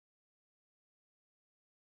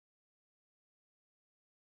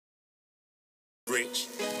Rich.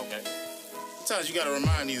 Okay. Sometimes you gotta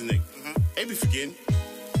remind these niggas. They be forgetting.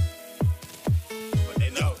 But they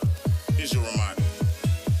know. Here's your reminder.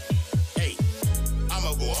 Hey,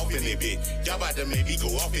 I'ma go off in this bitch. Y'all about to make me go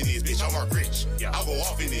off in this bitch. I'm Mark Rich. I'll go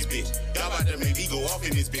off in this bitch. Y'all about to make me go off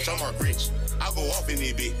in this bitch. I'm Mark Rich. I'll go off in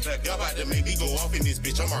this bitch. Y'all about to make me go off in this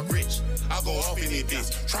bitch. I'm Mark Rich. I'll go off in this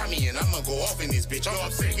bitch. Try me and I'ma go off in this bitch.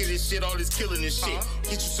 I'm sick of this shit, all this killing this shit.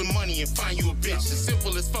 Get you some money and find you a bitch. As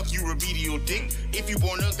simple as fuck you remedial dick. If you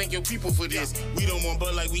born up, thank your people for this. We don't want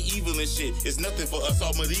but like we evil and shit. It's nothing for us,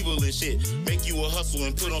 all medieval and shit. Make you a hustle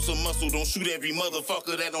and put on some muscle. Don't shoot every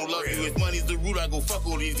motherfucker that don't love you. If money's the root, I go fuck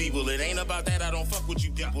all these evil. It ain't about that, I don't fuck with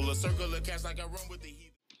you people. A circle of cash like I run with the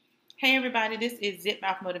heat. Hey everybody, this is Zip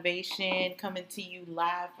Mouth Motivation coming to you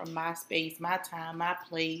live from my space, my time, my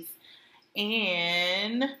place.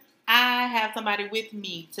 And I have somebody with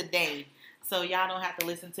me today. So y'all don't have to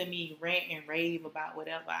listen to me rant and rave about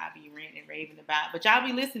whatever I be ranting and raving about. But y'all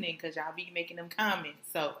be listening because y'all be making them comments.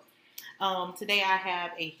 So today I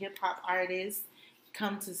have a hip hop artist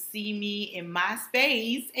come to see me in my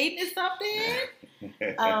space. Ain't this something?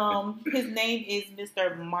 His name is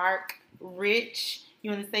Mr. Mark Rich. You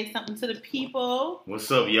want to say something to the people? What's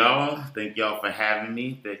up, y'all? Thank y'all for having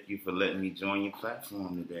me. Thank you for letting me join your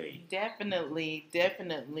platform today. Definitely.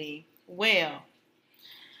 Well,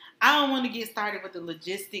 I don't want to get started with the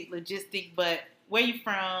logistic, but where you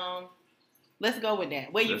from? Let's go with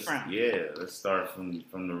that. Where you from? Yeah, let's start from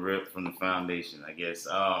the foundation, I guess.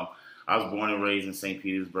 I was born and raised in St.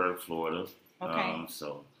 Petersburg, Florida. Okay.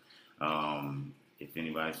 If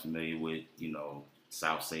anybody's familiar with,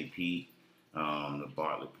 South St. Pete, the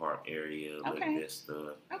Bartlett Park area, Okay. Lake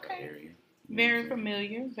Vista area. Very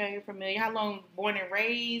familiar. How long born and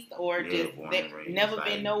raised, or just born and raised. Never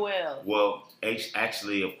been nowhere else? Well,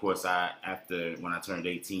 actually, of course, when I turned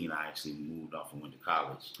 18, I actually moved off and went to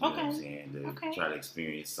college. You know what I'm saying? To try to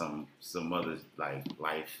experience some other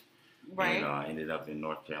life. Right. And I ended up in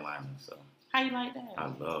North Carolina. So. How you like that? I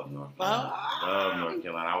love North Carolina. Love North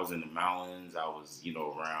Carolina. I was in the mountains. I was,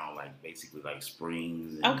 around basically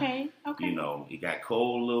springs. And, Okay. It got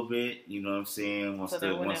cold a little bit. You know what I'm saying? Once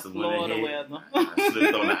the winter hit, weather. I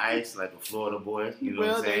slipped on the ice like a Florida boy. You know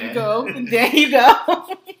what I'm saying? There you go.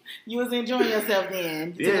 You was enjoying yourself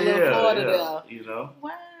then. You took a little Florida there.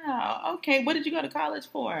 Wow. Okay. What did you go to college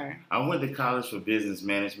for? I went to college for business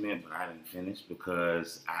management, but I didn't finish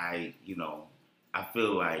because I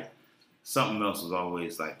feel like something else was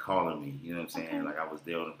always calling me, you know what I'm saying? Okay. I was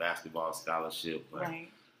there on a basketball scholarship, but Right.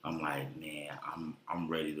 I'm like, man, I'm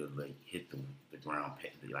ready to hit the ground,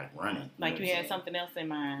 running. You had something else in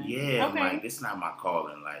mind. Yeah, okay. I'm this is not my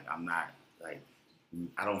calling. I'm not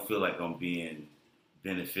I don't feel like I'm being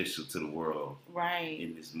beneficial to the world. Right.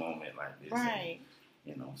 In this moment like this. Right.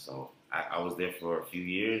 And, so I was there for a few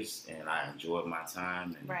years and I enjoyed my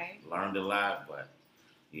time and learned a lot, but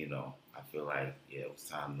I feel like it was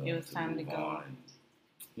time to go on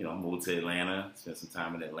and moved to Atlanta, spent some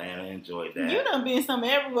time in Atlanta, enjoyed that. You done been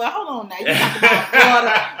somewhere everywhere. Hold on now. You talking about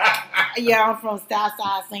Florida. Yeah, I'm from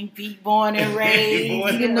Southside St. Pete, born and raised.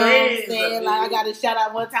 What I'm saying? I got to shout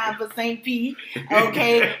out one time for St. Pete.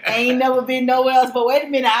 Okay. I ain't never been nowhere else, but wait a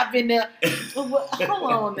minute, I've been there. Hold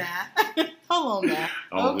on now.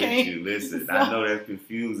 I'm with you. Listen, I know that's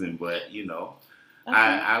confusing, but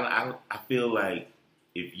I feel like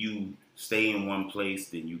if you stay in one place,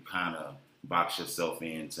 then you kind of box yourself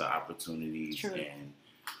into opportunities. True. And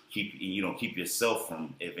keep yourself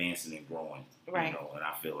from advancing and growing. Right. And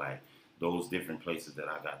I feel like those different places that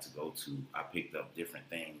I got to go to, I picked up different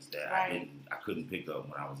things that I couldn't pick up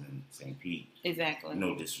when I was in St. Pete. Exactly.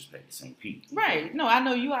 No disrespect to St. Pete. Right. No, I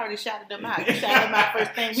know you already shouted them out. You shouted them out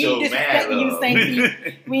first thing. We ain't disrespecting you, St.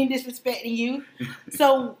 Pete. We ain't disrespecting you.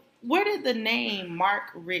 So where did the name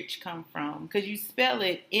Mark Rich come from? Because you spell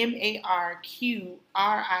it Marqrich.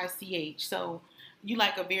 So you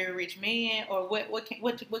like a very rich man, or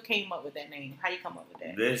what came up with that name? How you come up with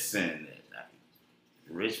that? Listen,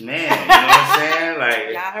 rich man. You know what I'm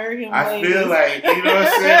saying? Y'all heard him. I feel like, you know what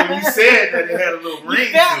I'm saying? When you said that, it had a little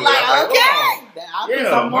ring to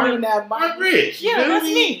it. Mark Rich. Yeah, that's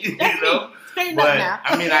me. That's me. Straighten up now.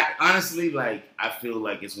 I feel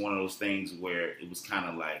like it's one of those things where it was kind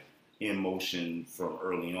of in motion from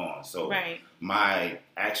early on. So my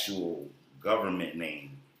actual government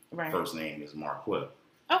name, first name is Marquette.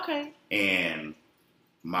 Okay. And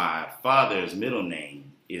my father's middle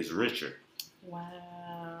name is Richard.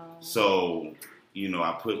 Wow. So,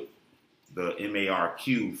 I put the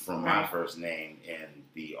Marq from my first name and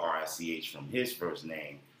the Rich from his first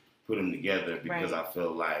name, put them together because I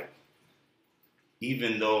feel like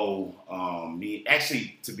even though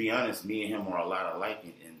to be honest, me and him are a lot alike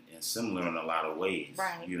in similar in a lot of ways.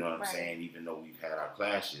 Right. You know what I'm saying? Even though we've had our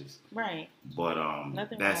clashes. Right. But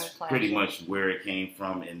that's pretty much where it came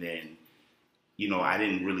from. And then, you know, I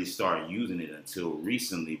didn't really start using it until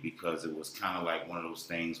recently because it was kind of like one of those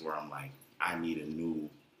things where I'm like, I need a new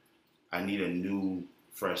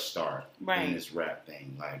fresh start in this rap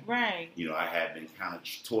thing. Like, you know, I had been kind of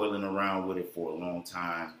toiling around with it for a long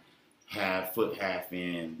time, half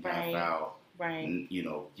in, half out. Right. And, you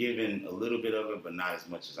know, giving a little bit of it, but not as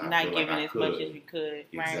much as I feel like I could. Not giving as much as you could.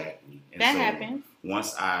 Exactly. And that happens.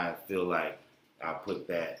 Once I feel like I put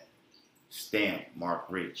that stamp, Mark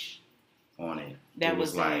Rich, on it, it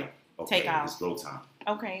was like, okay, it's go time.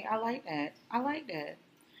 Okay, I like that.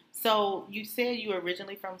 So you said you were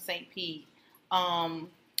originally from St. Pete.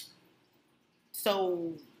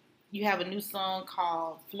 So you have a new song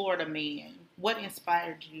called Florida Man. What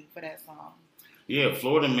inspired you for that song? Yeah,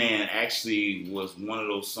 Florida Man actually was one of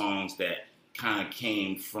those songs that kind of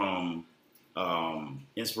came from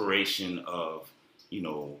inspiration of, you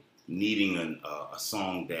know, needing a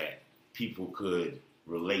song that people could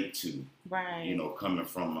relate to. Right. You know, coming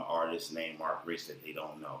from an artist named Mark Rich that they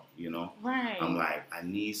don't know, you know? Right. I'm like, I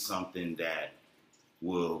need something that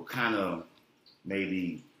will kind of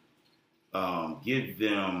maybe give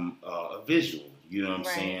them a visual, you know what I'm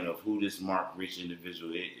saying, of who this Mark Rich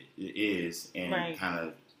individual is, and kind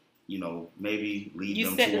of, you know, maybe lead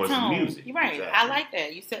them towards the music. Right. Exactly. I like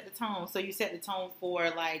that. You set the tone. So you set the tone for,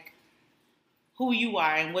 like, who you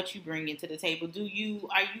are and what you bring into the table. Are you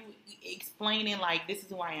explaining, like, this is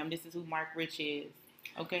who I am, this is who Mark Rich is?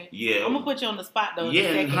 Okay. Yeah. I'm gonna put you on the spot though. Yeah.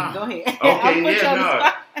 In a second. Go ahead.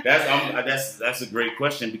 Okay. That's a great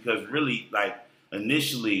question, because really, like,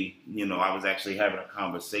 initially, you know, I was actually having a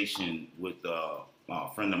conversation with a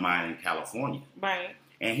friend of mine in California. Right.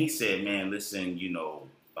 And he said, "Man, listen, you know,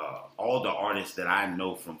 all the artists that I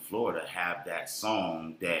know from Florida have that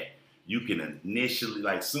song that you can initially,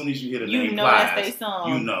 like, soon as you hear the name Plies, that's their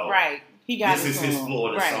song. You know, right? He got this is his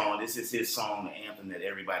Florida song. This is his song, the anthem that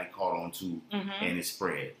everybody caught on to, and it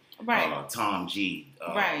spread. Right. Tom G.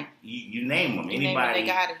 Right. You name them. Anybody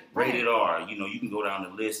got it. Rated R. You know, you can go down the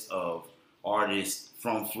list of artists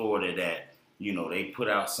from Florida that, you know, they put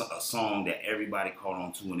out a song that everybody caught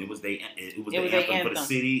on to, and it was the anthem for the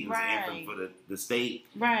city. It was the anthem for the state.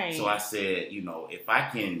 Right. So I said, you know, if I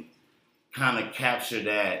can kind of capture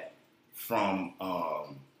that from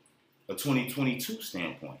a 2022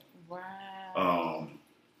 standpoint. Wow.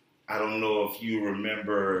 I don't know if you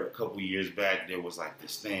remember a couple years back, there was like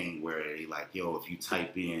this thing where they like, yo, if you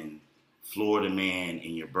type in Florida Man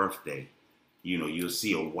in your birthday, you know, you'll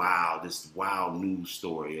see this wild news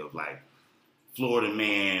story of like Florida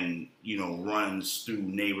Man, you know, runs through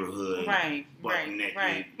neighborhood, butt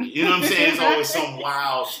naked. You know what I'm saying? It's always some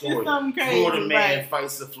wild story. Crazy, Florida Man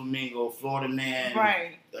fights a flamingo. Florida Man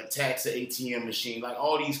attacks an ATM machine. Like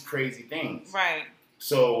all these crazy things. Right.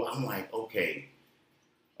 So I'm like, okay,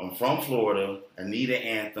 I'm from Florida. I need an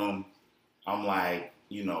anthem. I'm like,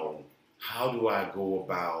 you know, how do I go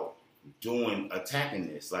about attacking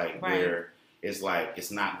this? Like where it's like, it's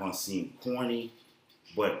not going to seem corny,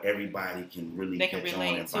 but everybody can really catch on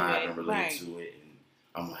and vibe and relate to it. And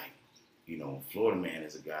I'm like, you know, Florida Man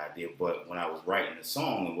is a good idea. But when I was writing the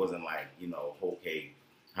song, it wasn't like, you know, okay,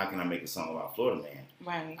 how can I make a song about Florida Man?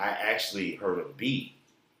 Right. I actually heard a beat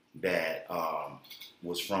that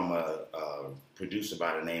was from a producer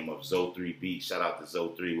by the name of Zo3 Beats. Shout out to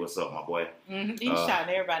Zo3. What's up, my boy? Mm-hmm. He's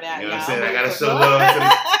shouting everybody out. You know what I'm saying? I got to show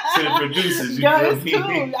love to the producers. Yo, it's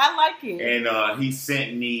cool. I like it. And he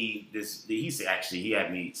sent me this. He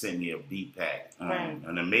had me send me a beat pack,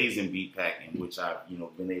 an amazing beat pack in which I've, you know,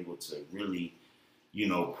 been able to really, you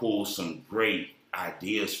know, pull some great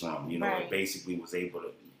ideas from. You know, it basically was able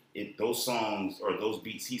to. Those songs or those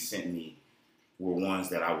beats he sent me were ones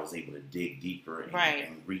that I was able to dig deeper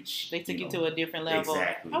and reach. They took you to a different level.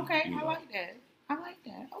 Exactly. Okay, I like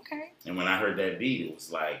that. Okay. And when I heard that beat, it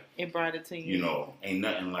was like, it brought it to you. You know, ain't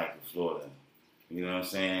nothing like Florida. You know what I'm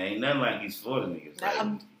saying? Ain't nothing like these Florida niggas. Like,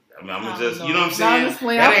 I'm just, you know what I'm saying?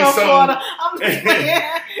 Honestly, that ain't something.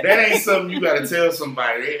 That ain't something you got to tell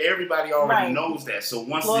somebody. Everybody already knows that. So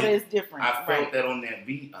once Florida is different. I felt that on that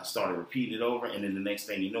beat, I started repeating it over, and then the next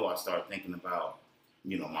thing you know, I started thinking about,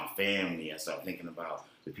 you know, my family. I started thinking about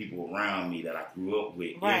the people around me that I grew up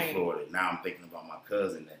with in Florida. Now I'm thinking about my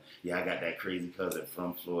cousin. I got that crazy cousin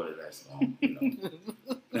from Florida that's you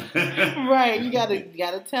know. Right. You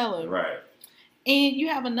gotta tell him. Right. And you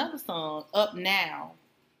have another song, Up Now,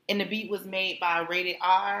 and the beat was made by Rated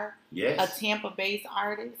R. Yes. A Tampa-based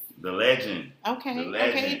artist. The legend. Okay. The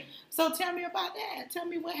legend. Okay. So tell me about that. Tell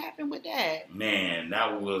me what happened with that. Man,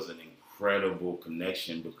 that was an incredible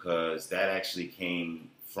connection, because that actually came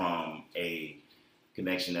from a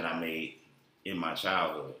connection that I made in my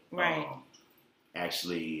childhood. Right.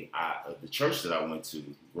 Actually, the church that I went to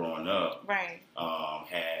growing up, right,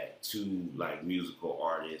 had two like musical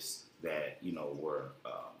artists that were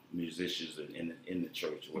musicians in the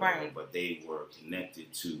church, or whatever, right. But they were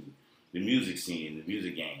connected to the music scene, the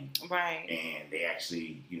music game, right. And they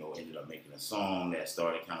actually, ended up making a song that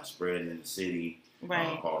started kind of spreading in the city.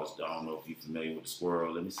 Right. Called, I don't know if you're familiar with the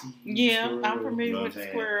Squirrel. Let me see. Yeah, Squirrel, I'm familiar with the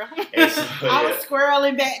Squirrel. So, I was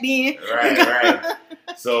squirreling back then. Right.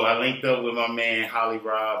 So I linked up with my man Holly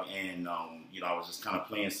Rob, and I was just kind of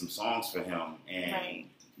playing some songs for him, and right.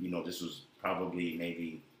 This was probably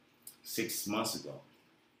maybe 6 months ago,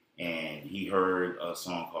 and he heard a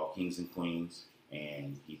song called Kings and Queens,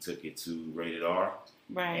 and he took it to Rated R,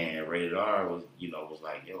 right? And Rated R was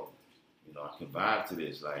like, yo, I can vibe to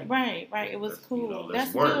this, like, right. It was cool. Let's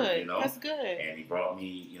That's work, good. That's good. And he brought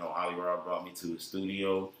me, Holly Rob brought me to the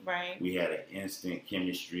studio. Right. We had an instant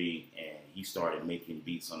chemistry, and he started making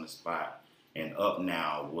beats on the spot. And Up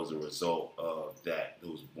Now was a result of that. It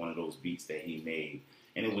was one of those beats that he made,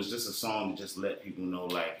 and it was just a song to just let people know,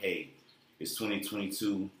 like, hey, it's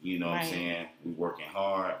 2022. You know what I'm saying? We working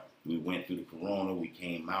hard. We went through the corona. We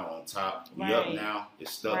came out on top. We up now.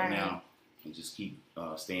 It's stuck now. And just keep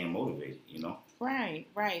staying motivated, Right.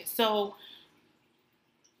 So,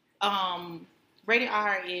 Rated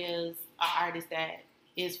R is an artist that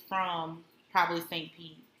is from probably St.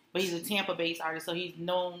 Pete, but he's a Tampa-based artist, so he's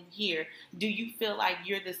known here. Do you feel like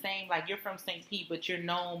you're the same? Like, you're from St. Pete, but you're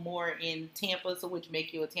known more in Tampa, so which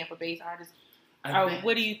make you a Tampa-based artist?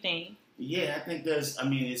 What do you think? Yeah, I think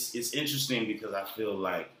it's interesting because I feel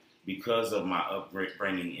like because of my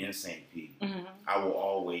upbringing in St. Pete, mm-hmm. I will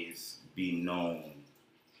always be known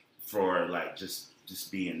for like just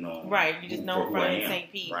being known. Right, you just know from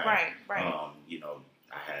St. Pete. Right.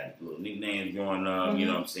 I had little nicknames growing up, mm-hmm. You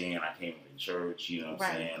know what I'm saying? I came to church, you know what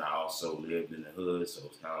I'm saying? I also lived in the hood, so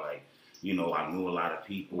it's kind of like, I knew a lot of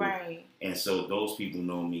people. Right. And so those people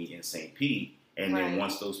know me in St. Pete, and then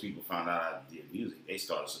once those people found out I did music, they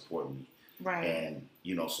started supporting me. Right. And,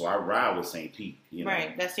 so I ride with St. Pete,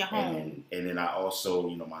 Right, that's your home. And then I also,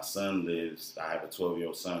 my son I have a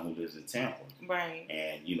 12-year-old son who lives in Tampa. Right.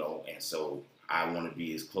 And, and so I want to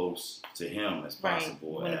be as close to him as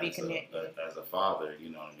possible as a father, you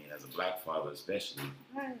know what I mean, as a black father especially.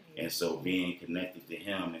 Right. And so being connected to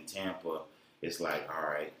him in Tampa, it's like, all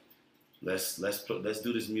right, let's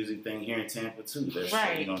do this music thing here in Tampa too. You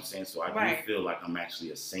know what I'm saying? So I do feel like I'm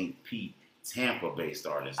actually a St. Pete, Tampa-based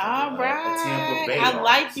artist. All right. A Tampa-based I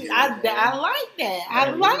like you. I like that. I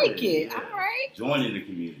like it. Yeah. All right. Joining the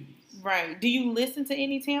communities. Right. Do you listen to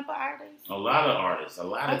any Tampa artists? A lot of artists. A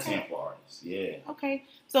lot of Tampa artists. Yeah. Okay.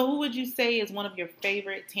 So who would you say is one of your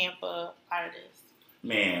favorite Tampa artists?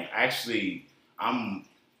 Man, actually, I'm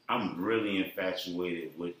really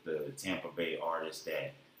infatuated with the Tampa Bay artists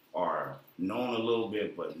that are known a little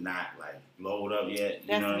bit, but not like blowed up yet.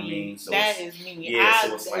 You know what I mean? So that is me. Yeah,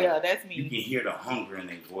 so it's like, that's me. You can hear the hunger in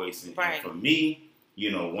their voice. And for me,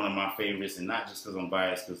 one of my favorites, and not just because I'm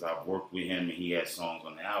biased, because I've worked with him and he has songs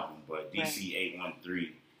on the album, but DC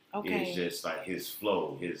 813 is just like his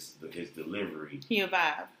flow, his delivery. He a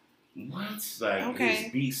vibe. What? Like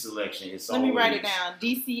his beat selection. Let me write it down.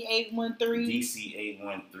 DC 813. DC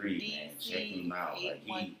 813, man. Check him out.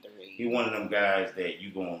 Like he one of them guys that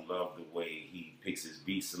you gonna love the way he picks his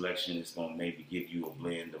beat selection. It's gonna maybe give you a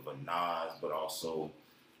blend of a Nas, but also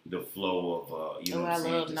the flow of you know what I'm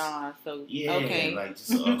saying? I love Nas. So like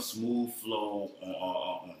just a smooth flow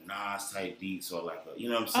on Nas type beats, or like you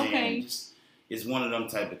know what I'm saying? Just it's one of them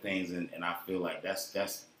type of things, and I feel like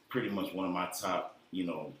that's pretty much one of my top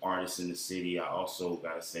artists in the city. I also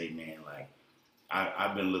gotta say, man, like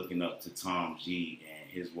I've been looking up to Tom G and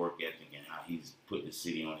his work ethic and how he's put the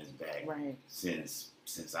city on his back since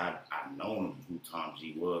I've known who Tom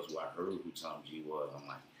G was, who I heard who Tom G was. I'm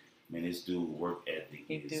like, man, this dude work ethic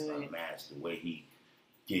is unmatched. The way he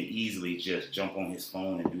can easily just jump on his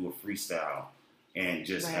phone and do a freestyle and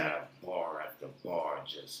just have bar after bar,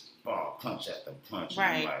 just punch after punch.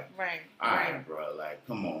 And all right, bro, like,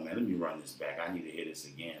 come on, man, let me run this back. I need to hear this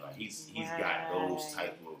again. Like, he's got those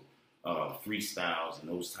type of freestyles and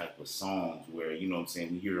those type of songs where, you know what I'm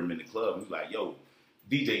saying, we hear him in the club, and we're like, yo,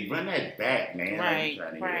 DJ, run that back, man. Right.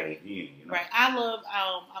 I love,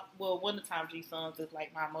 one of the Tom G songs is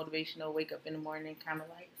like my motivational wake up in the morning kind of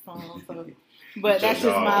like song. So, but that's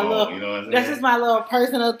just my little, that's just my little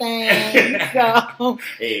personal thing. So,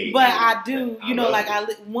 but I do,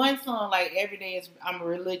 one song like every day is I'm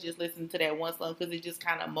religious listening to that one song because it just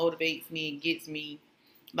kind of motivates me and gets me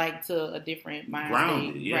like to a different mind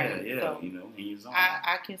grounded, state. So,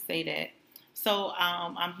 I can say that. So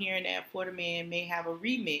I'm hearing that Florida Man may have a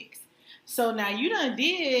remix. So now you done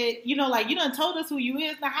did, you know, like you done told us who you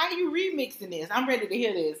is. Now how you remixing this? I'm ready to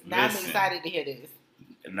hear this. Now I'm excited to hear this.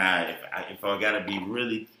 Now, if I gotta be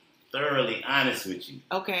really thoroughly honest with you,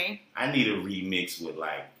 okay, I need a remix with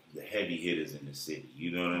like the heavy hitters in the city.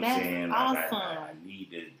 You know what I'm saying? Like, awesome. I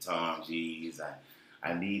need the Tom G's.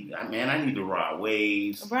 I need the Rod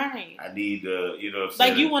Waves. Right. I need the, you know what I'm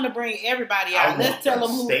saying? Like, you want to bring everybody out. Let's tell them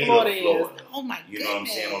who Florida is. Oh, my goodness. You know what I'm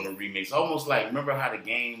saying? On the remix. Almost like, remember how the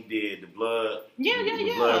Game did the Blood? Yeah.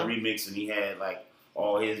 Blood remix, and he had, like,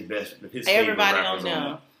 all his everybody favorite rappers on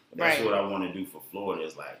them. That's what I want to do for Florida,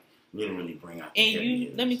 is, like, literally bring out the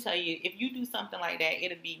And let me tell you, if you do something like that,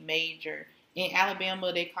 it'll be major. In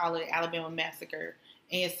Alabama, they call it Alabama Massacre.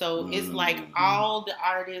 And so it's like all the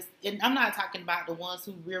artists, and I'm not talking about the ones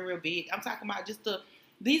who real big. I'm talking about just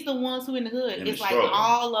these are the ones who in the hood. It's like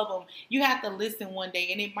all of them. You have to listen one day,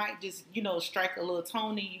 and it might just, you know, strike a little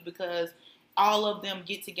tone in you because all of them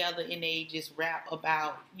get together and they just rap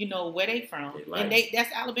about, you know, where they from. And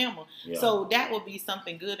that's Alabama. Yeah. So that would be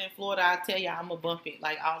something good in Florida. I tell y'all, I'm going to bump it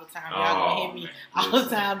like all the time. Y'all going to hear me all the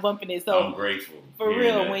time bumping it. So I'm grateful. For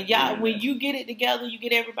real. When you get it together, you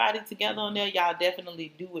get everybody together on there, y'all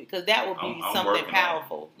definitely do it. Because that would be something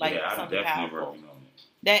powerful. Like something powerful.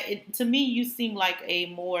 To me, you seem like a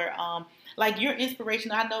more, like your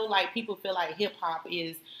inspiration. I know like people feel like hip hop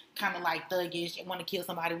is kind of like thuggish, want to kill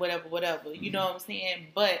somebody, whatever. You know what I'm saying?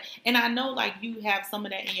 And I know like you have some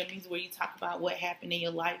of that in your music where you talk about what happened in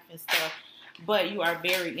your life and stuff, but you are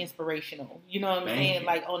very inspirational. You know what I'm saying?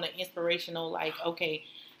 Like on the inspirational, like, okay,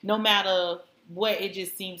 no matter what, it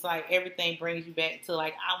just seems like everything brings you back to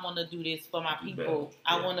like, I want to do this for my people.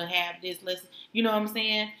 I want to have this, you know what I'm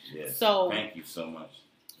saying? Yes. So thank you so much.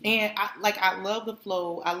 And I love the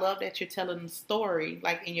flow. I love that you're telling the story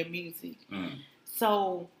like in your music.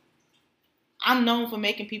 So I'm known for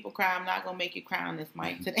making people cry. I'm not gonna make you cry on this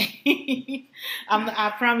mic today.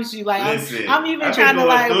 I promise you. Like I'm even trying to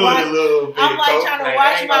like watch. I'm like trying to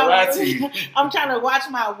watch my. I'm trying to watch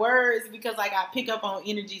my words because like I pick up on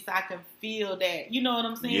energy so I can feel that. You know what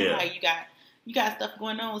I'm saying? Yeah. Like you got stuff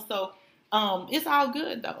going on. So it's all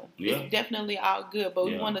good though. Yeah. It's definitely all good. But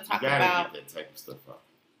we want to talk about get that type of stuff up.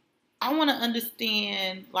 I want to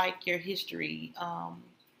understand like your history.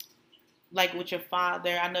 Like with your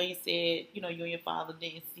father, I know you said, you know, you and your father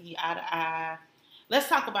didn't see eye to eye. Let's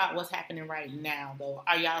talk about what's happening right now, though.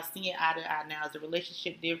 Are y'all seeing eye to eye now? Is the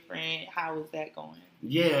relationship different? How is that going?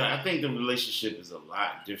 Yeah, I think the relationship is a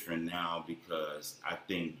lot different now because I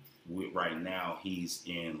think right now he's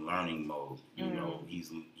in learning mode. You know,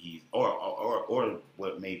 he's or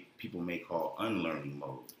what people may call unlearning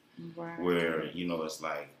mode, right. Where you know it's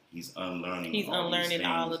like he's unlearning. He's unlearning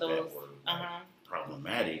all of those that were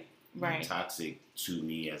problematic. Right. Toxic to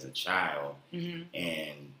me as a child,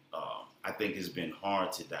 and I think it's been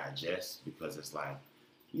hard to digest because it's like,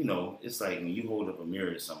 you know, it's like when you hold up a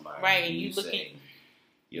mirror to somebody, right? And you say,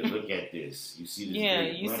 "You look at this, you see this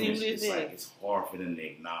big blemish." See it's like it's hard for them to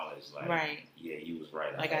acknowledge, like, right? Yeah, you was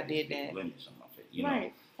right. Like I did that blemish on my face, you know.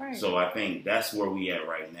 Right. So I think that's where we at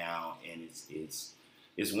right now, and it's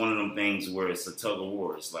one of them things where it's a tug of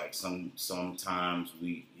war. It's like sometimes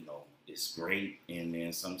we, you know. It's great, and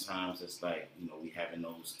then sometimes it's like, you know, we having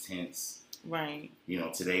those tense. Right. You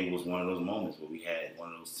know, today was one of those moments where we had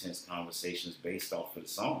one of those tense conversations based off of the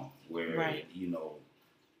song, where you know,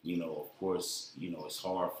 of course, you know, it's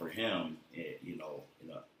hard for him, you know,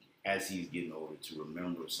 as he's getting older to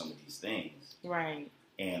remember some of these things. Right.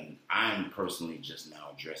 And I'm personally just now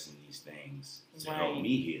addressing these things to help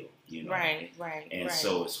me heal, you know. Right. And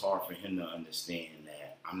so it's hard for him to understand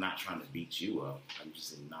that I'm not trying to beat you up. I'm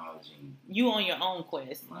just acknowledging you on your own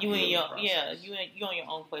quest. You on your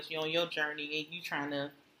own quest. You're on your journey, and you trying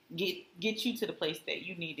to get you to the place that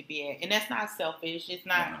you need to be at. And that's not selfish. It's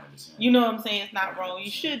not. 100%. You know what I'm saying? It's not 100%. Wrong.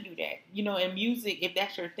 You should do that. You know, in music, if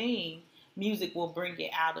that's your thing, music will bring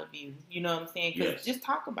it out of you. You know what I'm saying? Because just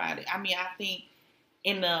talk about it. I mean, I think.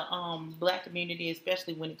 In the black community,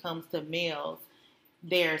 especially when it comes to males,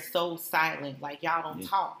 they're so silent. Like, y'all don't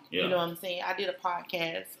talk. Yeah. You know what I'm saying? I did a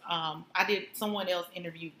podcast. Someone else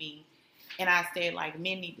interviewed me, and I said, like,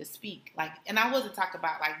 men need to speak. Like, and I wasn't talking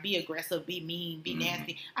about, like, be aggressive, be mean, be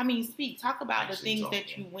nasty. I mean, speak. Talk about the things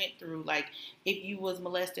that you went through. Like, if you was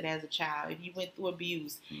molested as a child, if you went through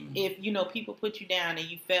abuse, if, you know, people put you down and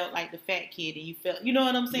you felt like the fat kid and you felt, you know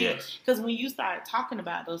what I'm saying? Because when you start talking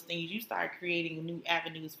about those things, you start creating new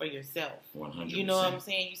avenues for yourself. 100%. You know what I'm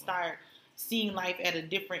saying? You start seeing life at a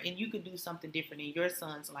different, and you could do something different in your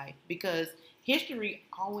son's life because history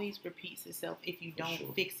always repeats itself if you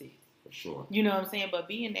don't fix it. For sure. You know what I'm saying? But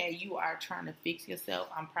being that you are trying to fix yourself,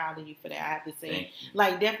 I'm proud of you for that. I have to say,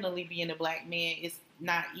 like, definitely being a black man, it's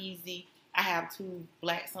not easy. I have 2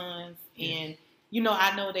 black sons, and, you know,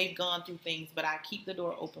 I know they've gone through things, but I keep the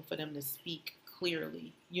door open for them to speak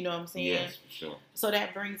clearly. You know what I'm saying? Yes, for sure. So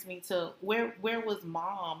that brings me to where was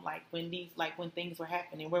mom, like, when things were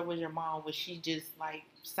happening? Where was your mom? Was she just, like,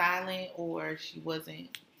 silent, or she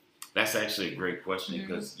wasn't? That's actually a great question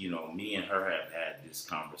because, you know, me and her have had this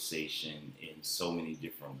conversation in so many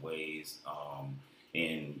different ways,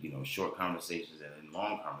 in, you know, short conversations and in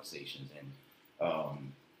long conversations. And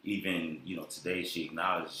even, you know, today she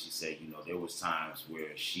acknowledged, she said, you know, there was times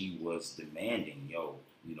where she was demanding, yo,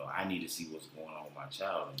 you know, I need to see what's going on with my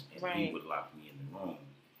child. And he would lock me in the room.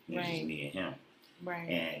 And it's just me and him. Right.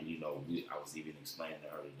 And, you know, I was even explaining to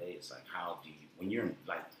her today, it's like, how do you, when you're,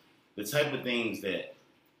 like, the type of things that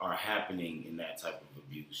are happening in that type of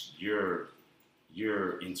abuse, you're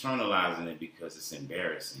internalizing it because it's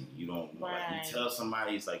embarrassing. You don't like, you tell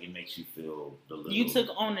somebody, it's like it makes you feel the little. You took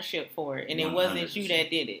ownership for it, and 100%. It wasn't you that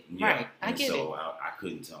did it. Yeah. Right, I get it. So I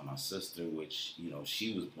couldn't tell my sister, which, you know,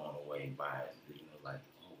 she was blown away by it. You know, like,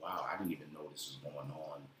 oh wow, I didn't even know this was going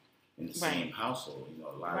on in the same household. You know,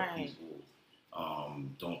 a lot of people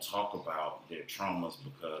don't talk about their traumas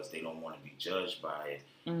because they don't want to be judged by it.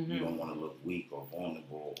 You don't want to look weak or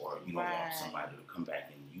vulnerable, or you don't want somebody to come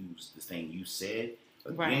back and use the thing you said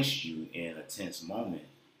against you in a tense moment.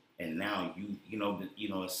 And now you know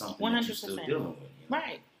it's something 100%. That you're still dealing with. You know?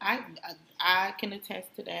 Right. I can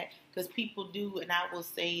attest to that because people do, and I will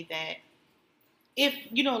say that if,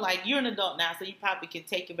 you know, like, you're an adult now, so you probably can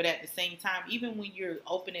take it, but at the same time, even when you're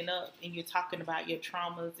opening up and you're talking about your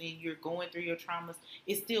traumas and you're going through your traumas,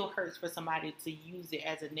 it still hurts for somebody to use it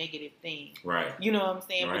as a negative thing. Right. You know what I'm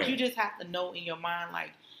saying? Right. But you just have to know in your mind,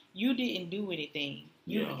 like, you didn't do anything.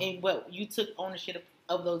 You took ownership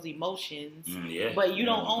of those emotions, but you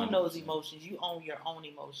don't own 100%. Those emotions. You own your own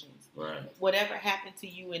emotions. Right. Whatever happened to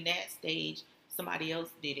you in that stage, somebody else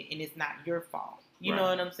did it, and it's not your fault. You know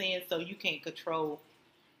what I'm saying? So you can't control.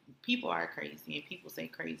 People are crazy, and people say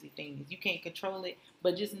crazy things. You can't control it,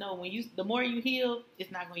 but just know the more you heal,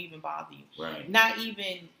 it's not going to even bother you. Right. Not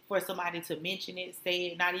even for somebody to mention it, say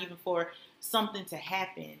it. Not even for something to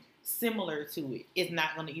happen similar to it. It's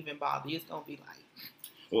not going to even bother you. It's going to be like,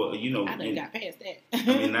 well, you know, I done got past that. I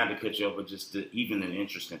mean, not to cut you off, but just even an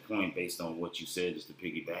interesting point based on what you said, just to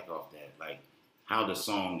piggyback off that, like, how the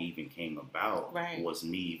song even came about was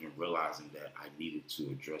me even realizing that I needed to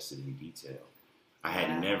address it in detail. I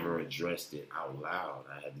had never addressed it out loud.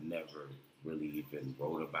 I had never really even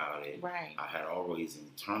wrote about it. Right. I had always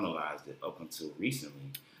internalized it up until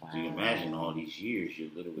recently. Wow. So you imagine all these years, you're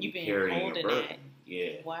literally carrying a burden.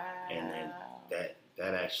 Yeah. Wow. And then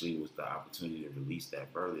that actually was the opportunity to release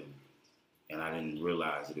that burden. And I didn't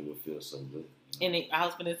realize that it would feel so good. And I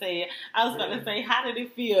was going to say, how did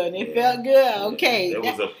it feel? And it felt good. Okay. There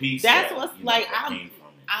was a piece. That's what's like.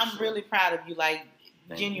 I'm really proud of you. Like,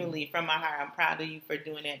 genuinely, from my heart, I'm proud of you for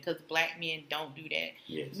doing that, because black men don't do that.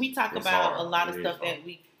 Yes. We talk about a lot of stuff that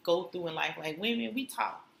we go through in life. Like, women, we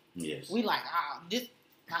talk. Yes. We like, this.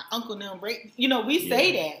 My uncle them break. You know, we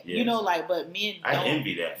say that. Yes. You know, like, but men don't. I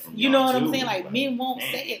envy that from you know what too, I'm saying? Like, men won't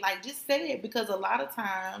say it. Like, just say it, because a lot of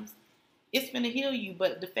times it's gonna heal you.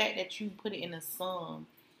 But the fact that you put it in a song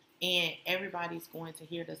and everybody's going to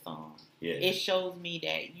hear the song, it shows me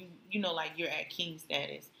that you know, like, you're at king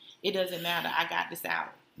status. It doesn't matter. I got this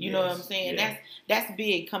out. You know what I'm saying? Yeah. That's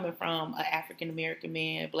big coming from an African American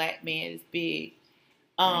man, black man. Is big.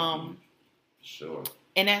 Sure.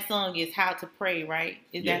 And that song is How to Pray, right?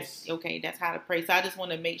 That's okay? That's How to Pray. So I just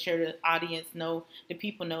want to make sure the audience know, the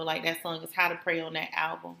people know, like, that song is How to Pray on that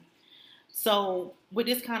album. So with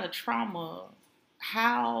this kind of trauma,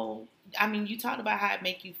 you talked about how it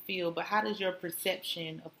make you feel, but how does your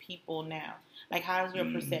perception of people now? Like, how is your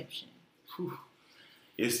perception?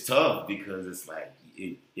 It's tough, because it's like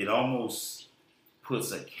it almost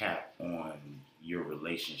puts a cap on your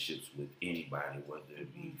relationships with anybody, whether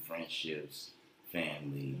it be friendships,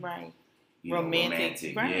 family, right,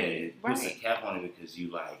 romantic. Right. Yeah, it puts a cap on it, because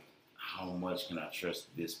you like, how much can I trust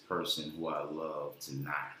this person who I love to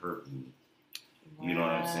not hurt me? Right. You know what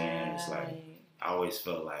I'm saying? It's like, I always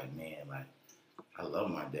felt like, man, like, I love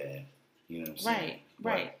my dad. You know what I'm saying?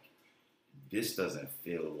 Right. This doesn't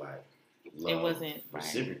feel like love. It wasn't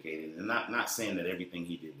reciprocated. And not saying that everything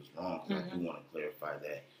he did was wrong, because I do want to clarify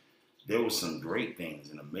that. There were some great things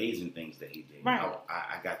and amazing things that he did. Right.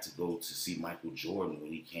 I got to go to see Michael Jordan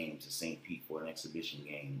when he came to St. Pete for an exhibition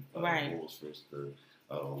game. Bulls versus the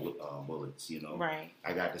Bullets, you know. Right.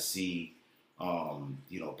 I got to see,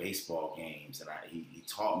 baseball games, and he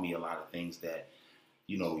taught me a lot of things that,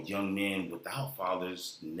 young men without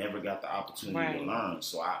fathers never got the opportunity to learn.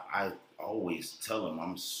 So I always tell them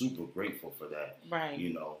I'm super grateful for that. Right.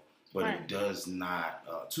 But it does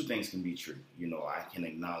not. Two things can be true. I can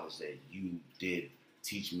acknowledge that you did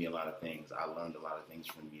teach me a lot of things. I learned a lot of things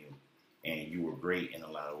from you, and you were great in a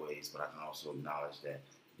lot of ways. But I can also acknowledge that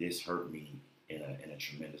this hurt me in a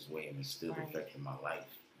tremendous way, and it's still affecting my life.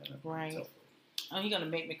 Right. Oh, you're gonna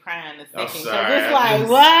make me cry in a second. I'm sorry. It's like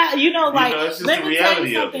what? It's just let the me tell reality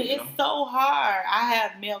you something. Of it, It's so hard. I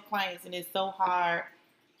have male clients, and it's so hard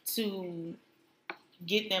to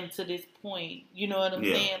get them to this point. You know what I'm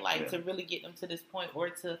saying? Like to really get them to this point, or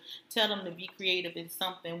to tell them to be creative in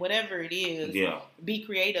something, whatever it is. Yeah. Be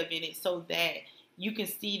creative in it, so that you can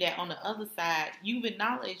see that on the other side, you've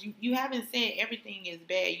acknowledged, you haven't said everything is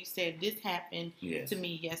bad. You said this happened to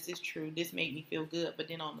me. Yes, it's true. This made me feel good. But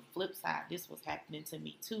then on the flip side, this was happening to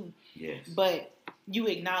me too. Yes. But you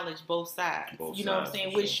acknowledge both sides. You know what I'm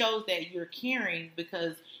saying? Which shows that you're caring,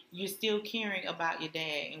 because you're still caring about your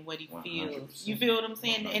dad and what he 100%. Feels. You feel what I'm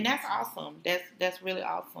saying? 100%. And that's awesome. That's really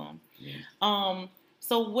awesome. Yeah.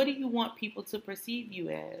 So what do you want people to perceive you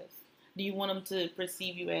as? Do you want them to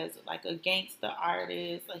perceive you as like a gangster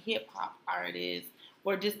artist, a hip hop artist,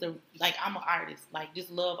 or just I'm an artist, like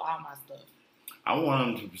just love all my stuff? I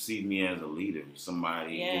want them to perceive me as a leader,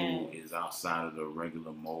 somebody who is outside of the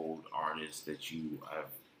regular mold artist that you have,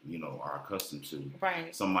 are accustomed to.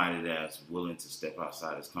 Right. Somebody that's willing to step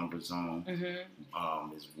outside his comfort zone,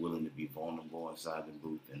 is willing to be vulnerable inside the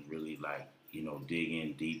booth and really dig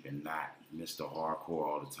in deep and not Mr. Hardcore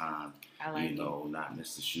all the time. I like not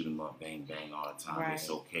Mr. Shoot 'em up, bang bang all the time. Right. It's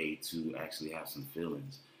okay to actually have some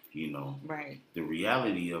feelings. Right. The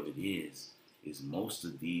reality of it is most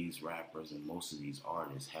of these rappers and most of these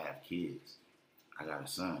artists have kids. I got a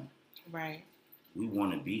son. Right. We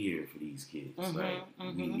want to be here for these kids.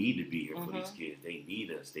 We need to be here for these kids. They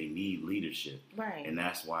need us. They need leadership. Right. And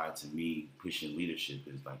that's why, to me, pushing leadership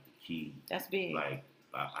is like the key. That's big.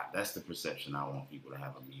 That's the perception I want people to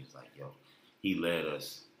have of me. Is like, yo, he led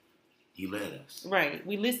us. He led us. Right.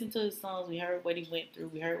 We listened to his songs. We heard what he went through.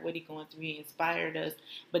 We heard what he going through. He inspired us.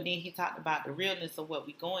 But then he talked about the realness of what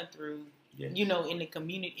we going through, in the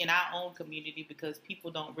community, in our own community, because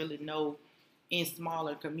people don't really know in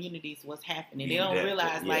smaller communities what's happening. They don't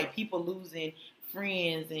realize, people losing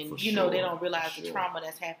friends, and, they don't realize the trauma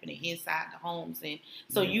that's happening inside the homes. And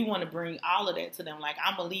so you want to bring all of that to them. Like,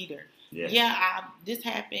 I'm a leader. Yes. Yeah, this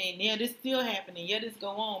happened. Yeah, this still happening. Yeah, this go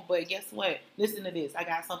on. But guess what? Listen to this. I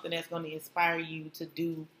got something that's going to inspire you to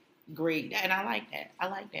do great. And I like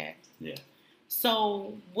that. Yeah.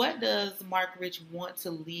 So what does Mark Rich want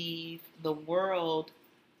to leave the world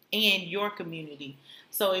and your community?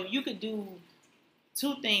 So if you could do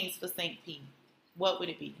 2 things for St. Pete, what would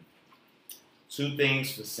it be? 2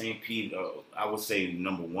 things for St. Pete. I would say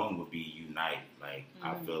number 1 would be unite.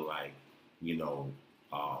 I feel like,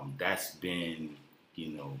 that's been,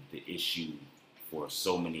 the issue for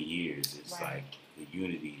so many years. It's like the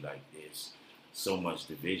unity, there's so much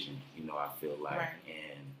division, I feel like.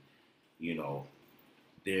 And,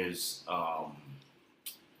 there's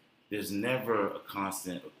never a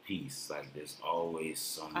constant of peace. There's always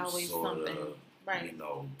some sort of,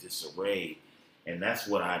 disarray. And that's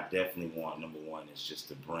what I definitely want. Number 1 is just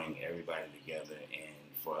to bring everybody together and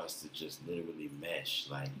for us to just literally mesh.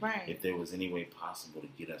 If there was any way possible to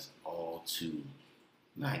get us all to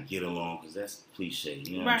not get along, because that's cliche,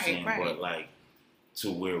 you know what I'm saying? But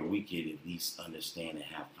to where we could at least understand and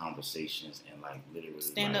have conversations and literally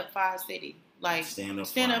stand up for our city. Stand up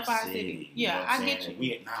for our city. Yeah, I get you.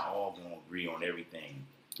 We're not all gonna agree on everything.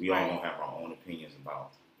 We all gonna have our own opinions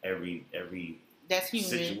about every that's human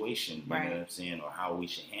situation, you know what I'm saying, or how we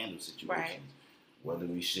should handle situations. Whether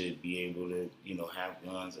we should be able to, have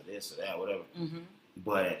guns or this or that, whatever.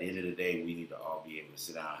 But at the end of the day, we need to all be able to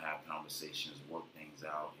sit down and have conversations, work things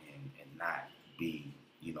out, and not be,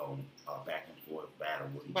 a back and forth battle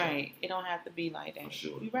with each other. Right. It don't have to be like that. For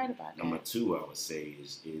sure. You're right about that. Number 2, I would say,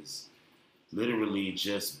 is literally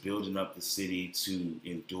just building up the city to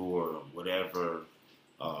endure whatever,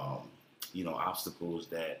 obstacles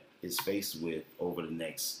that is faced with over the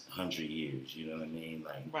next 100 years. You know what I mean?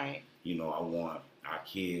 I want our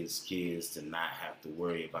kids to not have to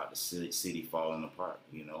worry about the city falling apart.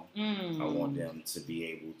 I want them to be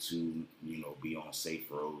able to, be on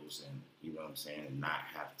safe roads, and you know what I'm saying, and not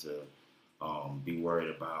have to be worried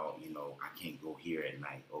about, I can't go here at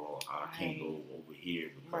night, or I can't go over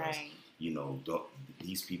here because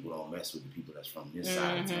these people don't mess with the people that's from this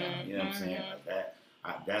side of town. You know what I'm saying?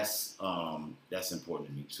 That's important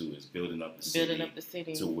to me too. Is building up the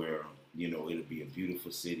city to where it'll be a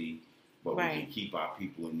beautiful city, but we can keep our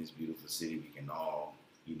people in this beautiful city. We can all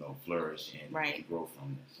you know, flourish and grow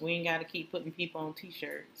from this. We ain't got to keep putting people on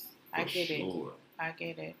T-shirts. I get it. I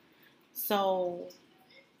get it. So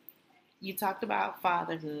you talked about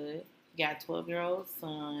fatherhood. You got a 12-year-old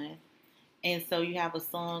son, and so you have a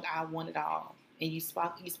song, "I Want It All," and you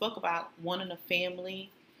spoke about wanting a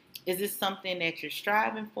family. Is this something that you're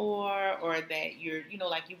striving for, or that you're, you know,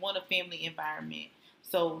 like you want a family environment?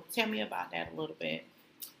 So tell me about that a little bit.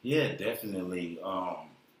 Yeah, definitely.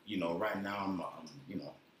 You know, right now I'm you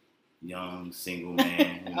know, young single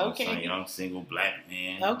man. You know, okay. Young single black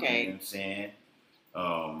man. Okay. You know what I'm saying?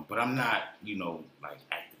 But I'm not, you know, like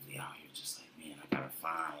actively out here just like, man, I gotta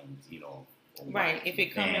find, you know, right. If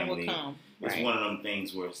it come, it will come. It's one of them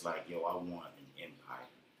things where it's like, yo, I want an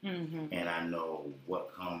empire, and I know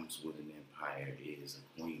what comes with an empire is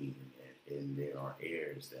a queen, and there are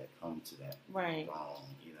heirs that come to that throne.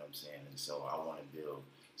 You know what I'm saying? And so I want to build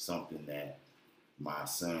something that my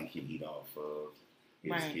son can eat off of.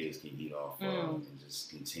 His kids can eat off of, and just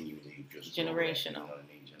continually just generational. You know what I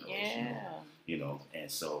mean? Generational. Yeah. You know, and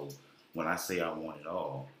so when I say I want it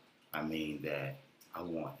all, I mean that I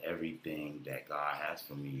want everything that God has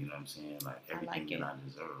for me. You know what I'm saying? Like everything that I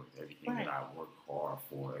deserve, everything that I work hard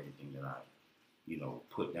for, everything that I, you know,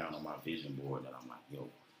 put down on my vision board. That I'm like, yo,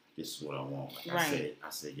 this is what I want. Like I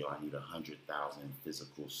said, yo, I need 100,000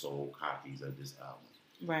 physical sold copies of this album.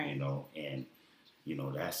 Right. You know, and you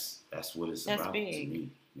know, that's what it's about big. To me.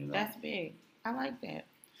 You know? That's big. I like that.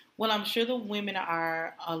 Well, I'm sure the women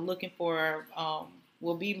are looking for,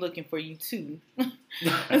 will be looking for you too.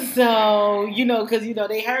 So, you know, because, you know,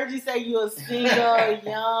 they heard you say you're a single,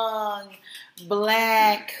 young,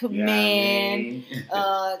 black man. I mean?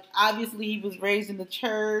 Obviously, he was raised in the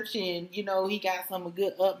church and, you know, he got some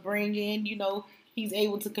good upbringing. You know, he's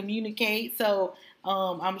able to communicate. So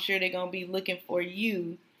I'm sure they're going to be looking for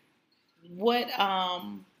you. What,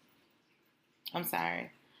 I'm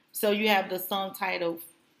sorry. So you have the song titled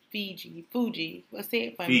Fuji. What's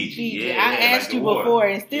it for me? Fiji. Yeah, I asked like you before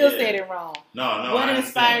and still said it wrong. No. What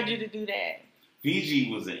inspired you to do that?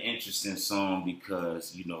 Fiji was an interesting song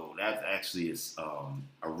because, you know, that actually is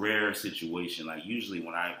a rare situation. Like usually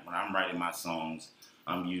when I'm writing my songs,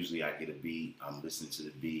 I get a beat. I'm listening to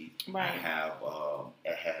the beat. Right. I have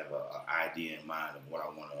an idea in mind of what I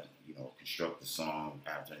want to, you know, construct the song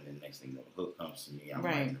after, and then the next thing, you know, the hook comes to me. I'm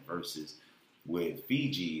writing the verses. With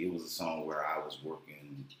Fiji, it was a song where I was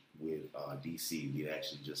working with DC. We'd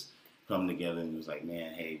actually just come together and it was like,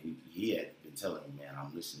 man, hey, he had been telling me, man,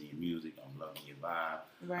 I'm listening to your music, I'm loving your vibe.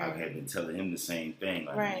 Right. I had been telling him the same thing,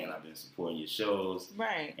 like, man, I've been supporting your shows.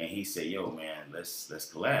 Right. And he said, yo, man, let's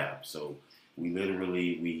collab. So we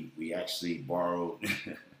literally, we actually borrowed,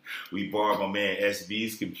 we borrowed my man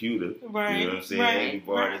SB's computer. Right. You know what I'm saying? Right. We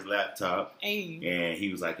borrowed his laptop. Hey. And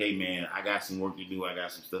he was like, hey, man, I got some work to do. I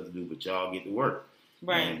got some stuff to do, but y'all get to work.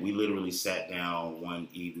 Right. And we literally sat down one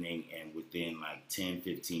evening, and within like 10,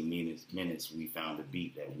 15 minutes, we found a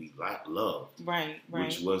beat that we loved. Right.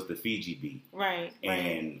 Which was the Fiji beat. Right.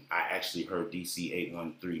 And I actually heard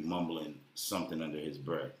DC-813 mumbling something under his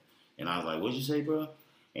breath. And I was like, what'd you say, bro?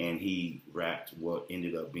 And he rapped what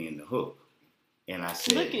ended up being the hook. And I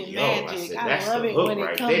said, look at magic. I said, that's I love it when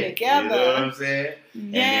it comes together. You know what I'm saying? Yeah.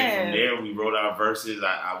 And then from there, we wrote our verses.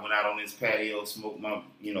 I went out on this patio, smoked my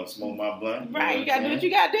blunt. Right, you gotta do what you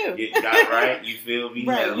gotta do. Get got right, you feel me?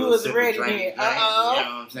 Right, you was ready then. You know what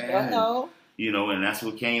I'm saying? You know, and that's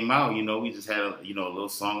what came out. You know, we just had a little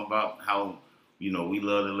song about how, you know, we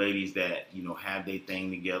love the ladies that, you know, have their thing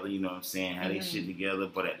together. You know what I'm saying? Have their shit together,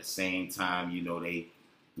 but at the same time, you know, they,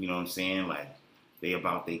 you know what I'm saying, like. They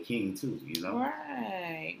about their king too, you know?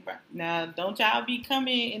 Right. Now, don't y'all be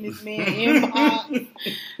coming in this man's inbox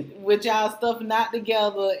with y'all stuff not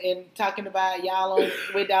together and talking about y'all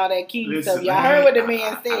with all that king stuff. Y'all heard what the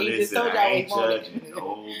man said. He just told y'all what wanted.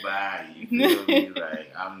 Nobody. You feel me?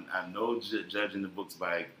 Like, I'm no judging the books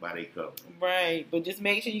by their cover. Right. But just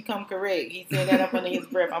make sure you come correct. He said that up under his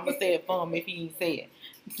breath. I'm going to say it for him if he ain't say it.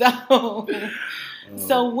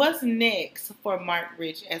 So what's next for Mark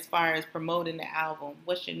Rich as far as promoting the album?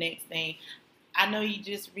 What's your next thing? I know you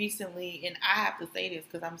just recently, and I have to say this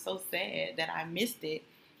because I'm so sad that I missed it.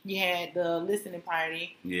 You had the listening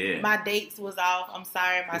party. Yeah. My dates was off. I'm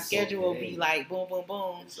sorry. My schedule will be like boom, boom,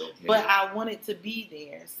 boom. But I wanted to be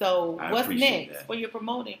there. So what's next for your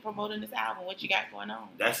promoting this album? What you got going on?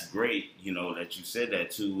 That's great, you know, that you said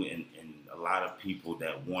that too. And a lot of people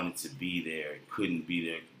that wanted to be there couldn't be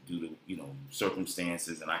there due to, you know,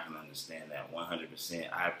 circumstances. And I can understand that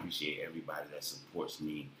 100%. I appreciate everybody that supports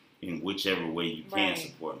me in whichever way you can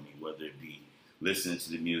support me, whether it be listening to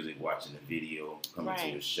the music, watching the video, coming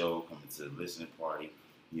to the show, coming to the listening party,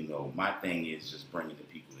 you know, my thing is just bringing the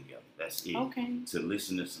people together. That's it. Okay. To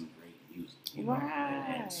listen to some great music. You know?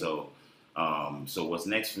 Right. And so, so what's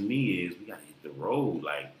next for me is we got to hit the road.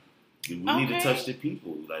 Like, we need to touch the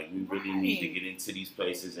people. Like, we really need to get into these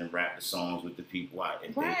places and rap the songs with the people.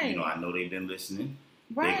 If they, you know, I know they've been listening.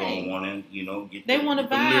 Right. They're going to want to, you know, get the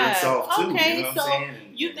lyrics off too. Okay, you know so what I'm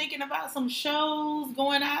saying? You thinking about some shows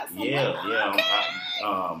going out somewhere? Yeah. Okay.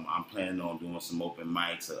 I'm planning on doing some open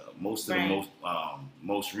mics.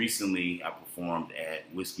 Most recently, I performed at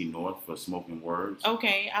Whiskey North for Smoking Words.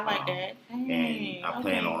 Okay, I like that. And I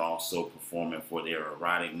plan on also performing for their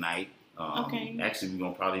erotic night. Actually, we're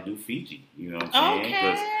going to probably do Fiji. You know what I'm saying?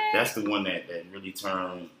 Because that's the one that really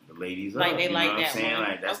turned the ladies up. They you know like what that I'm saying? one.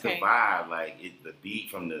 Like, that's the vibe. Like, the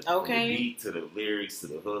beat from the beat to the lyrics to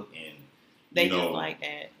the hook and they just like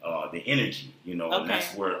that. The energy, you know, and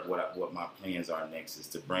that's what my plans are next is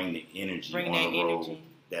to bring the energy on the road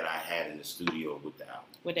that I had in the studio with the album.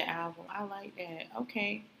 With the album, I like that.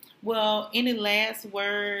 Okay. Well, any last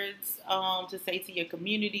words to say to your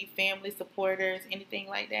community, family, supporters, anything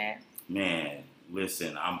like that? Man,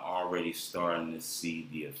 listen, I'm already starting to see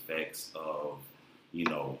the effects of, you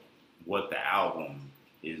know, what the album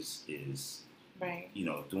is. Right. You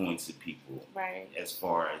know, doing to people. Right. As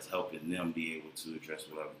far as helping them be able to address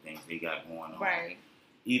whatever things they got going on. Right.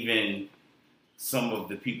 Even some of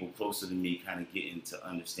the people closer to me kind of getting to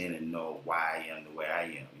understand and know why I am the way I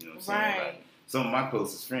am. You know what I'm saying? Right. Like, some of my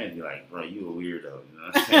closest friends be like, bro, you a weirdo. You know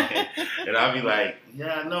what I'm saying? And I'll be like,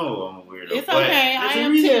 yeah, I know I'm a weirdo. It's okay. I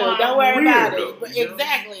am too. Don't worry about it. But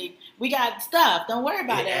exactly. We got stuff. Don't worry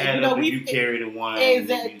about it. You know, you carry the one.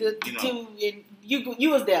 Exactly. You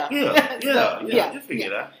was there. Yeah. You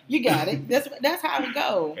figured it out. You got it. That's how it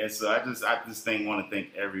goes. And so I just want to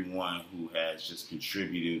thank everyone who has just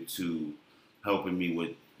contributed to helping me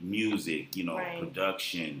with music, you know,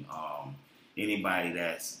 production, anybody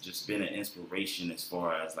that's just been an inspiration as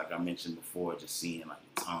far as, like I mentioned before, just seeing like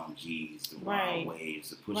the Tom G's, the Wild Waves,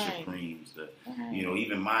 the Pusha Creams, you know,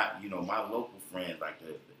 even my local friends like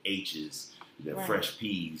the H's, the Fresh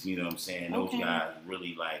Peas, you know what I'm saying? Those guys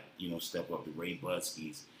really like, you know, step up the Ray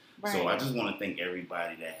Buskys. So I just want to thank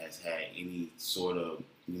everybody that has had any sort of,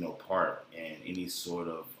 you know, part and any sort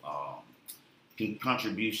of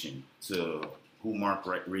contribution to who Mark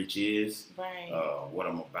Rich is, what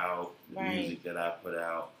I'm about, the music that I put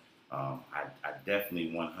out. I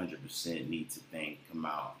definitely 100% need to thank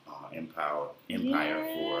Kamau Empire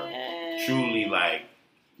for truly, like,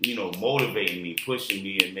 you know, motivating me, pushing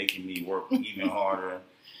me, and making me work even harder.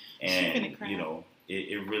 And, you know,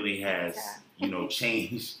 it really has, you know,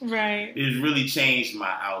 changed. It's really changed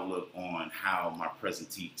my outlook on how my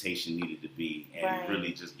presentation needed to be, and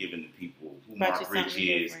really just giving the people who Mark Rich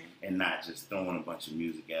is, and not just throwing a bunch of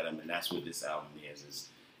music at them. And that's what this album is.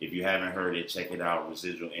 If you haven't heard it, check it out.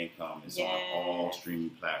 Residual Income. It's on all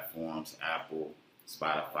streaming platforms: Apple,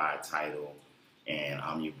 Spotify, Tidal. And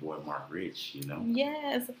I'm your boy, Mark Rich, you know?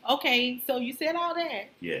 Yes. Okay, so you said all that.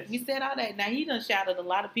 Yes. You said all that. Now, he done shouted a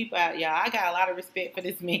lot of people out, y'all. I got a lot of respect for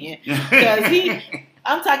this man. Because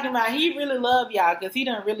I'm talking about he really love y'all because he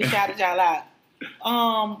done really shouted y'all out.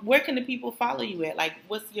 Where can the people follow you at? Like,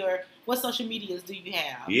 what social medias do you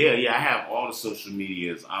have? Yeah, I have all the social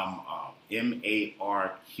medias. I'm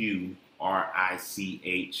MarkRich_.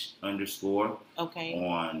 Okay.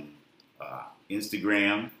 On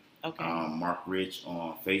Instagram. Okay. Mark Rich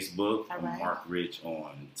on Facebook. I'm Mark Rich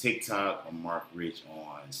on TikTok. I'm Mark Rich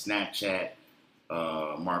on Snapchat.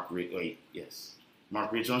 Mark Rich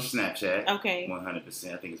on Snapchat. Okay.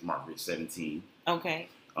 100%. I think it's Mark Rich 17. Okay.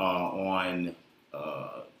 On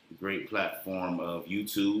the great platform of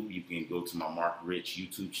YouTube, you can go to my Mark Rich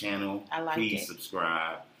YouTube channel. Please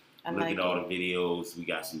subscribe. Look at all the videos. We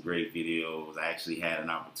got some great videos. I actually had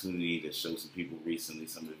an opportunity to show some people recently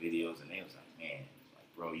some of the videos, and they was like, man,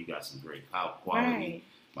 bro, you got some great quality.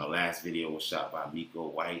 My last video was shot by Miko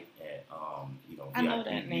White at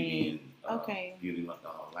VIP Beauty and Beauty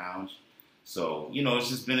Lounge. So, you know, it's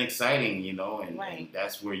just been exciting, you know, and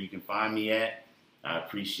that's where you can find me at. I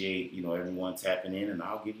appreciate, you know, everyone tapping in, and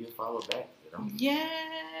I'll give you a follow back. You know?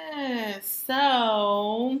 Yes.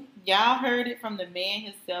 So, y'all heard it from the man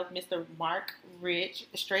himself, Mr. Mark Rich,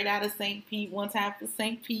 straight out of St. Pete, one time for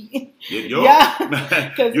St. Pete. Yeah,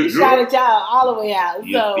 because he shouted y'all all the way out.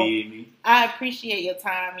 So, I appreciate your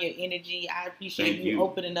time, your energy. I appreciate you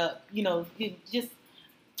opening up, you know, just,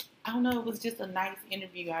 I don't know, it was just a nice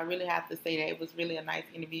interview. I really have to say that. It was really a nice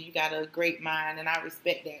interview. You got a great mind, and I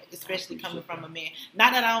respect that, especially coming from a man.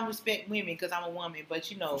 Not that I don't respect women because I'm a woman,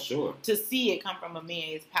 but, you know, to see it come from a man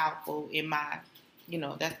is powerful in my, you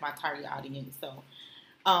know, that's my target audience. So,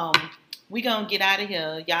 we gonna get out of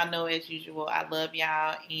here. Y'all know, as usual, I love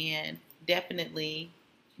y'all, and definitely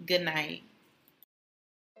good night.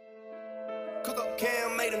 Cook up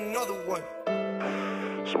Cam made another one.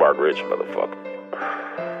 Smart rich motherfucker.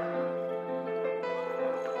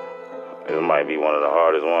 This might be one of the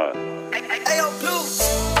hardest ones. Ayo, Blue.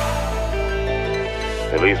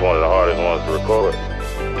 At least one of the hardest ones to record.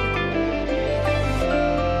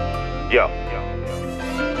 Yo.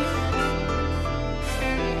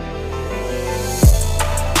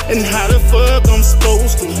 And how the fuck I'm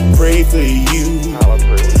supposed to pray for you?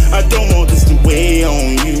 I don't want this to weigh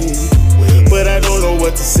on you, but I don't know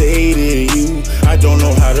what to say to you. I don't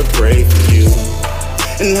know how to pray for you.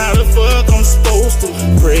 And how the fuck I'm supposed to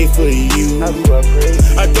pray for you?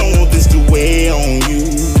 I don't want this to weigh on you,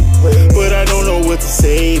 but I don't know what to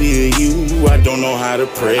say to you. I don't know how to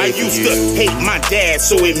pray for you. I used to hate my dad,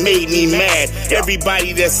 so it made me mad.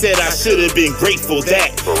 Everybody that said I should have been grateful that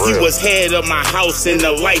he was head of my house and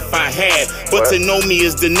the life I had. But to know me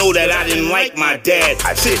is to know that I didn't like my dad.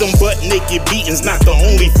 Shit, them butt naked beatings not the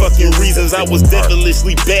only fucking reasons. I was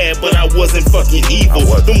devilishly bad, but I wasn't fucking evil.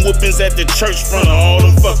 Them whoopings at the church front of all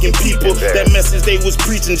them fucking people. That message they was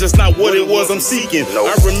preaching, just not what it was I'm seeking.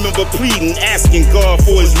 I remember pleading, asking God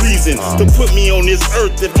for his reason to put me on this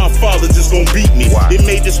earth if my father just gon' beat me. It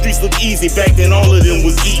made the streets look easy, back then all of them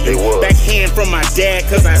was eating. Backhand from my dad,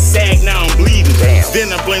 cause I sagged, now I'm bleeding.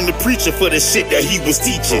 Then I blame the preacher for the shit that he was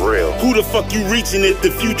teaching. Who the fuck you reaching if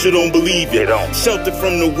the future don't believe it? Sheltered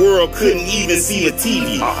from the world, couldn't even see a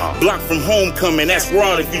TV. Blocked from homecoming, that's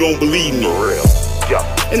raw if you don't believe me.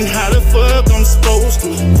 And how the fuck I'm supposed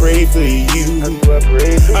to pray for you?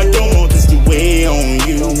 I don't want this to weigh on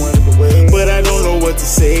you, but I don't know what to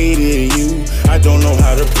say to you. I don't know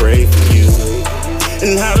how to pray for you.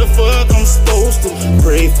 And how the fuck I'm supposed to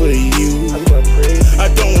pray for you? I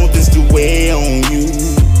don't